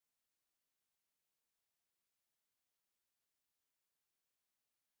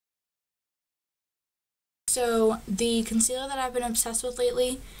So the concealer that I've been obsessed with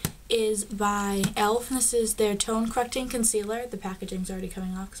lately is by elf, and this is their tone correcting concealer. The packaging's already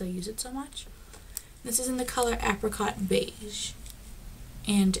coming off because I use it so much. This is in the color Apricot Beige,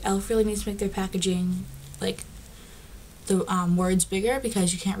 and elf really needs to make their packaging like the words bigger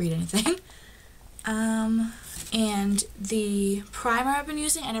because you can't read anything. And the primer I've been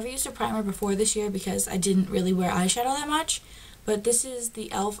using, I never used a primer before this year because I didn't really wear eyeshadow that much, but this is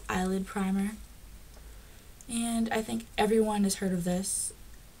the elf eyelid primer. And I think everyone has heard of this.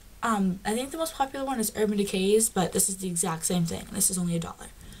 I think the most popular one is Urban Decay's, but this is the exact same thing. This is only $1.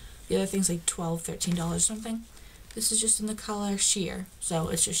 The other thing's like $12, $13 or something. This is just in the color Sheer, so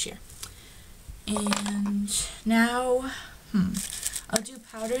it's just Sheer. And now, I'll do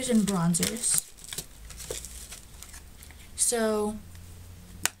powders and bronzers. So,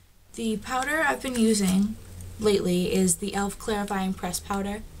 the powder I've been using lately is the e.l.f. Clarifying Press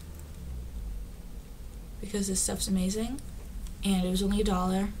Powder, because this stuff's amazing, and it was only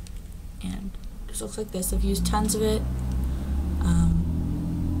 $1, and it just looks like this. I've used tons of it.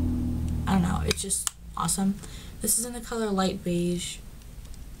 I don't know, it's just awesome. This is in the color Light Beige.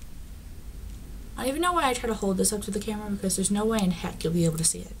 I don't even know why I try to hold this up to the camera because there's no way in heck you'll be able to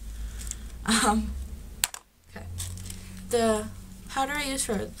see it. Okay. The powder I used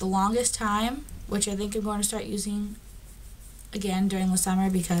for the longest time, which I think I'm going to start using again during the summer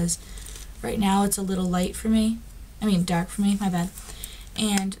because right now it's a little light for me. I mean dark for me, my bad.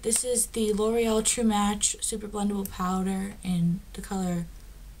 And this is the L'Oreal True Match Super Blendable Powder in the color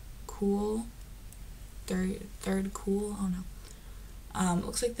Cool. Third Cool, oh no.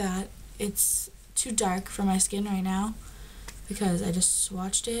 Looks like that. It's too dark for my skin right now because I just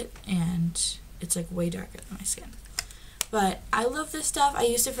swatched it and it's like way darker than my skin. But I love this stuff. I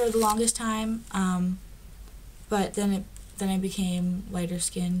used it for the longest time, but then I became lighter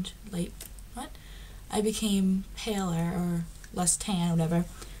skinned, I became paler or less tan, whatever,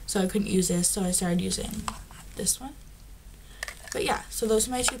 so I couldn't use this, so I started using this one. But yeah, so those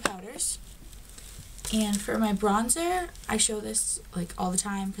are my two powders. And for my bronzer, I show this like all the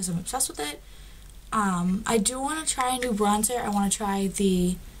time because I'm obsessed with it. I do want to try a new bronzer. I want to try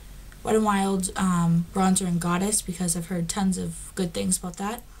the Wet n Wild bronzer in Goddess because I've heard tons of good things about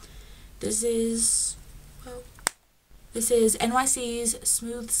that. This is NYC's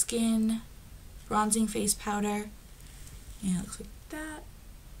Smooth Skin Bronzing Face Powder, and it looks like that.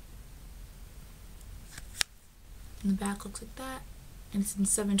 And the back looks like that, and it's in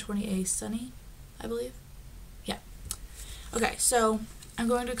 720A Sunny, I believe. Yeah. Okay, so I'm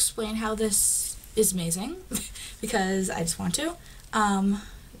going to explain how this is amazing because I just want to.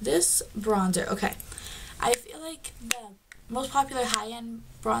 This bronzer, okay. I feel like the most popular high-end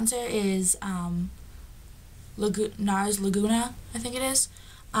bronzer is NARS Laguna, I think it is.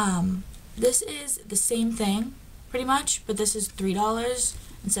 This is the same thing, pretty much, but this is $3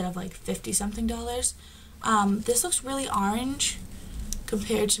 instead of like 50-something dollars. This looks really orange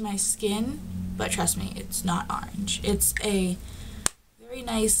compared to my skin, but trust me, it's not orange. It's a very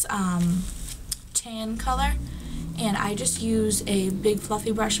nice tan color, and I just use a big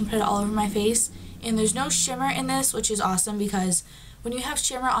fluffy brush and put it all over my face. And there's no shimmer in this, which is awesome because when you have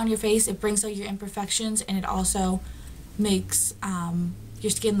shimmer on your face, it brings out your imperfections, and it also makes your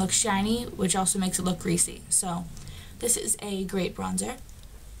skin look shiny, which also makes it look greasy. So this is a great bronzer.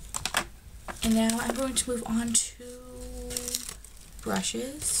 And now I'm going to move on to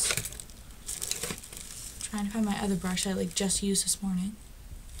brushes. I'm trying to find my other brush I just used this morning.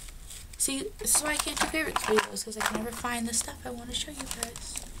 See, this is why I can't do favorites videos, because I can never find the stuff I want to show you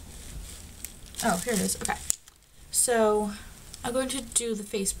guys. Oh, here it is. Okay. So I'm going to do the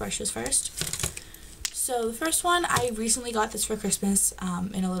face brushes first. So the first one, I recently got this for Christmas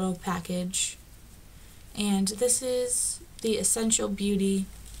in a little package. And this is the Essential Beauty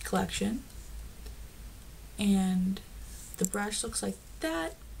collection. And the brush looks like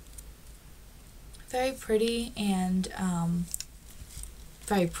that. Very pretty and,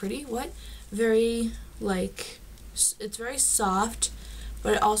 very, like, it's very soft,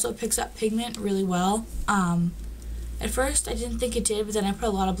 but it also picks up pigment really well. At first I didn't think it did, but then I put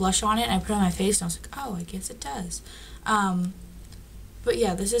a lot of blush on it and I put it on my face and I was like, oh, I guess it does. But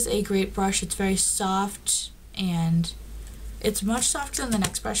yeah, this is a great brush. It's very soft, and it's much softer than the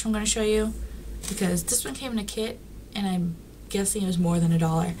next brush I'm going to show you because this one came in a kit and I'm guessing it was more than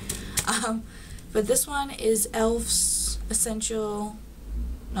 $1. But this one is e.l.f.'s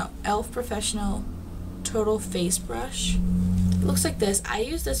e.l.f. Professional Total Face Brush. It looks like this. I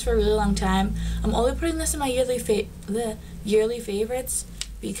used this for a really long time. I'm only putting this in my yearly favorites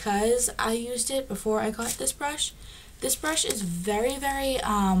because I used it before I got this brush. This brush is very, very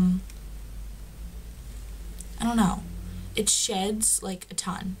I don't know. It sheds like a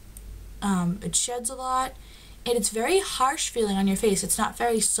ton. It sheds a lot, and it's very harsh feeling on your face. It's not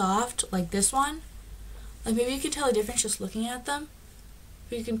very soft like this one. Like maybe you can tell a difference just looking at them.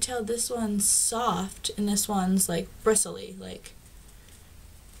 But you can tell this one's soft and this one's like bristly. Like,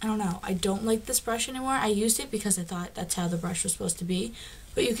 I don't know. I don't like this brush anymore. I used it because I thought that's how the brush was supposed to be.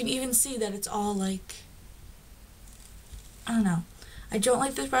 But you can even see that it's all like, I don't know. I don't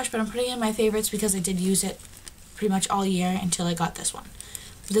like this brush, but I'm putting it in my favorites because I did use it pretty much all year until I got this one.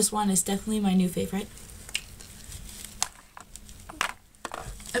 This one is definitely my new favorite.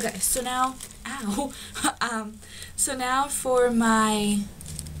 Okay, so now, ow, so now for my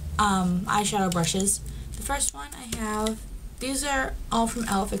eyeshadow brushes. The first one I have, these are all from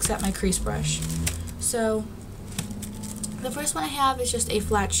e.l.f. except my crease brush. So the first one I have is just a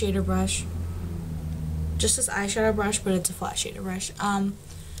flat shader brush. Just this eyeshadow brush, but it's a flat shader brush.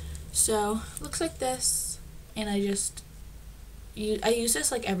 So it looks like this, and I use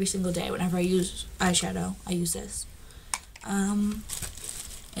this like every single day. Whenever I use eyeshadow, I use this.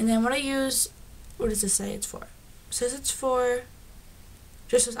 And then what I use, what does this say it's for? It says it's for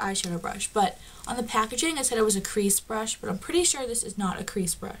just this eyeshadow brush, but on the packaging it said it was a crease brush, but I'm pretty sure this is not a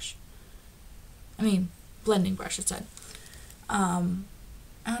crease brush. I mean, blending brush it said. I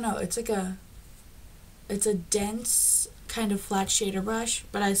don't know, it's a dense kind of flat shader brush,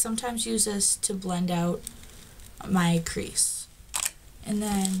 but I sometimes use this to blend out my crease. And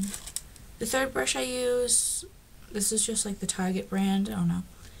then the third brush I use, this is just like the Target brand, I don't know,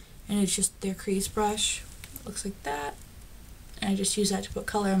 and it's just their crease brush. It looks like that, and I just use that to put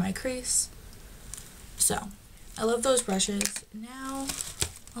color in my crease. So I love those brushes. Now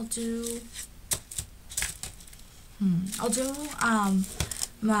I'll do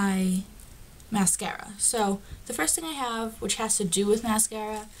my mascara. So the first thing I have, which has to do with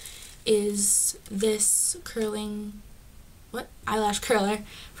mascara, is this eyelash curler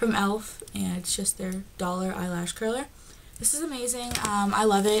from e.l.f. and it's just their $1 eyelash curler. This is amazing. I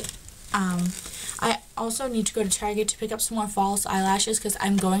love it. I also need to go to Target to pick up some more false eyelashes because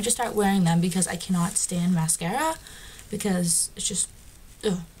I'm going to start wearing them because I cannot stand mascara because it's just,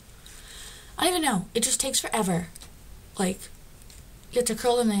 ugh. I don't even know. It just takes forever. Like, you have to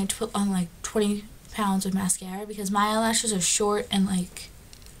curl them and you have to put on like 20 pounds of mascara because my eyelashes are short and like,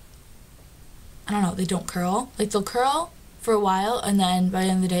 I don't know, they don't curl. Like, they'll curl for a while and then by the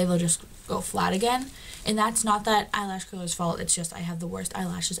end of the day they'll just go flat again. And that's not that eyelash curler's fault, it's just I have the worst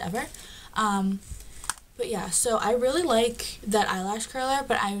eyelashes ever. But yeah, so I really like that eyelash curler,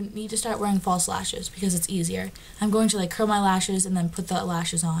 but I need to start wearing false lashes because it's easier. I'm going to like curl my lashes and then put the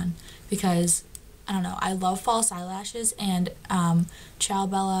lashes on because, I don't know, I love false eyelashes, and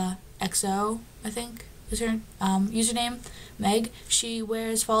Bella XO, I think is her username, Meg, she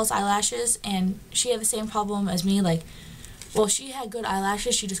wears false eyelashes and she had the same problem as me. Like, well, she had good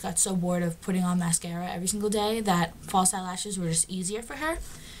eyelashes, she just got so bored of putting on mascara every single day that false eyelashes were just easier for her.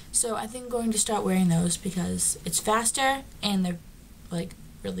 So I think I'm going to start wearing those because it's faster and they're like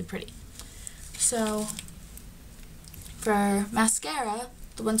really pretty. So for mascara,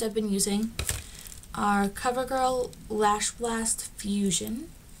 the ones I've been using are CoverGirl Lash Blast Fusion.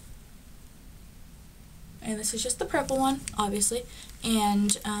 And this is just the purple one, obviously.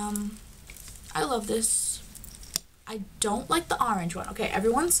 And I love this. I don't like the orange one. Okay,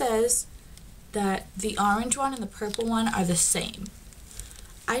 everyone says that the orange one and the purple one are the same.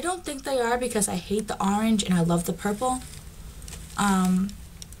 I don't think they are because I hate the orange and I love the purple. I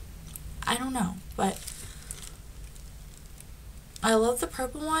don't know, but I love the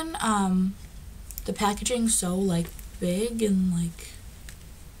purple one. The packaging's so like big and like,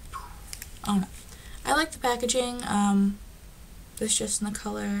 I don't know. I like the packaging. It's just in the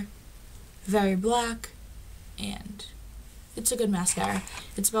color Very Black, and it's a good mascara.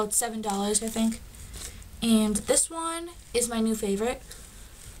 It's about $7, I think. And this one is my new favorite.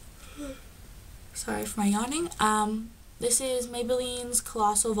 Sorry for my yawning. This is Maybelline's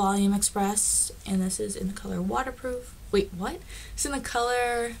Colossal Volume Express, and this is in the color Waterproof. Wait, what? It's in the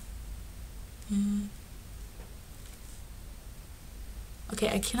color... Okay,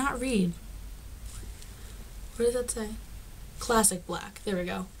 I cannot read. What does that say? Classic Black. There we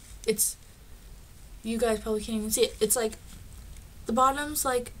go. It's... You guys probably can't even see it. It's like... The bottom's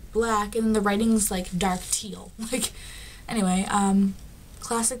like black, and the writing's like dark teal. Like, anyway,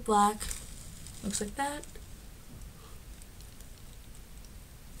 Classic Black. Looks like that.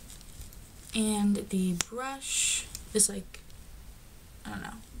 And the brush is like, I don't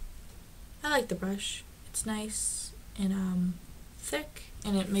know. I like the brush. It's nice and thick,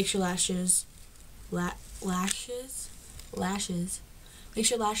 and it makes your lashes makes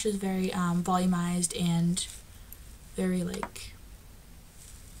your lashes very volumized and very like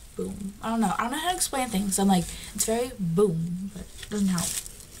boom. I don't know how to explain things. I'm like, it's very boom, but it doesn't help.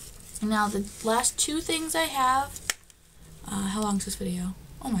 And now the last two things I have, how long is this video?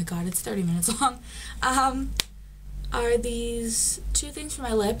 Oh my god, it's 30 minutes long. Are these two things for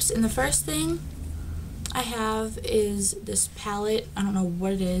my lips. And the first thing I have is this palette. I don't know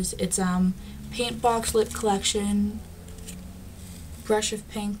what it is. It's Paint Box Lip Collection Brush of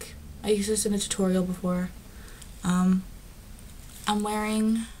Pink. I used this in a tutorial before. I'm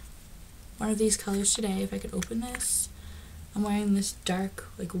wearing one of these colors today. If I could open this, I'm wearing this dark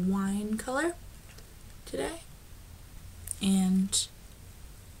like wine color today, and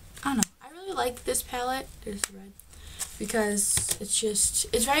I don't know, I really like this palette. There's the red, because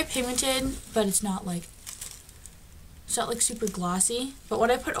it's very pigmented, but it's not like super glossy. But what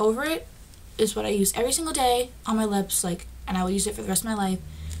I put over it is what I use every single day on my lips, like, and I will use it for the rest of my life.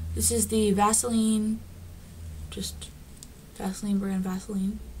 This is the Vaseline, just Vaseline brand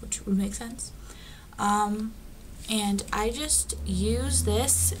Vaseline, which would make sense. And I just use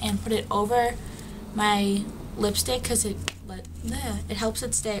this and put it over my lipstick because it helps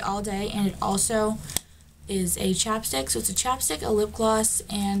it stay all day, and it also is a chapstick. So it's a chapstick, a lip gloss,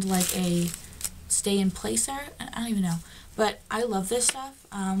 and like a stay in placer. I don't even know, but I love this stuff.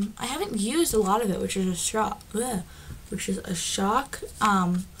 I haven't used a lot of it, which is a shock. But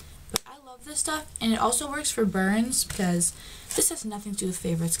I love this stuff, and it also works for burns, because this has nothing to do with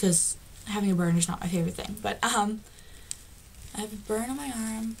favorites, because having a burn is not my favorite thing. But I have a burn on my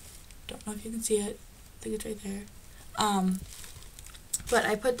arm. Don't know if you can see it. I think it's right there. But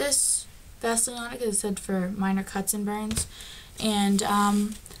I put this Vaseline on it because it said for minor cuts and burns, and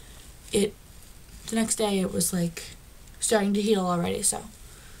the next day it was like starting to heal already, so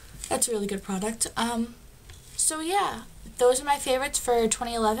that's a really good product. So yeah, those are my favorites for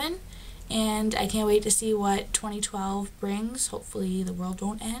 2011, and I can't wait to see what 2012 brings. Hopefully the world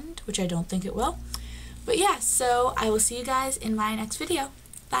won't end, which I don't think it will. But yeah, so I will see you guys in my next video.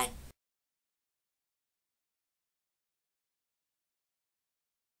 Bye.